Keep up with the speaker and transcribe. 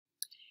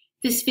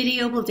This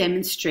video will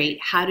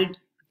demonstrate how to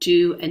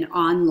do an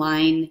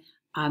online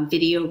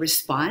video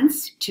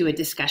response to a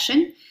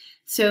discussion.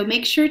 So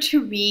make sure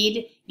to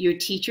read your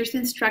teacher's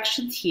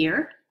instructions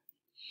here.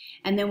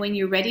 And then when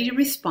you're ready to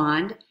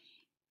respond,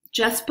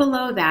 just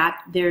below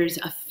that, there's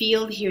a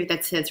field here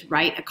that says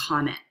write a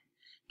comment.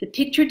 The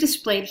picture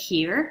displayed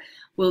here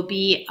will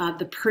be of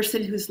the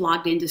person who's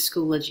logged into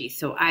Schoology,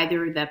 so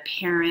either the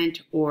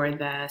parent or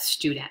the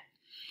student.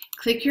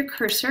 Click your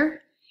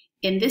cursor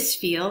in this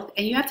field,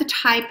 and you have to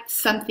type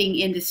something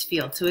in this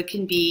field. So it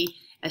can be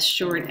as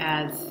short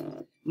as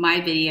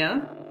my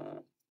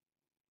video.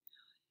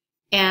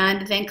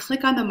 And then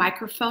click on the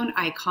microphone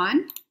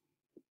icon,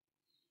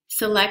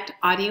 select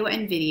audio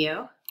and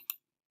video,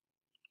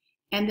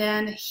 and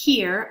then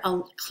here,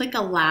 click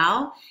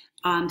allow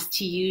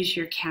to use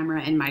your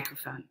camera and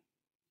microphone.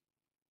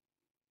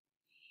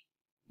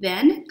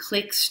 Then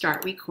click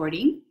start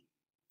recording.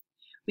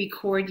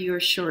 Record your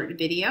short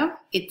video.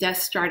 It does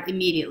start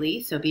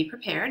immediately, so be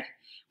prepared.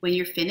 When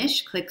you're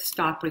finished, click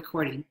stop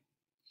recording.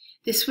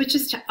 This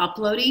switches to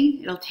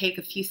uploading. It'll take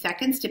a few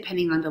seconds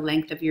depending on the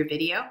length of your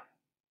video.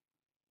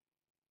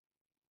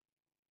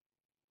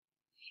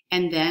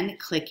 And then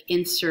click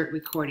insert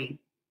recording.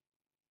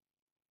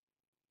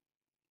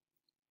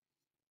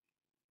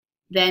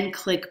 Then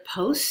click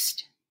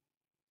post,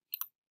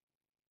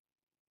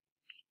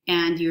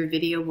 and your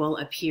video will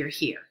appear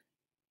here.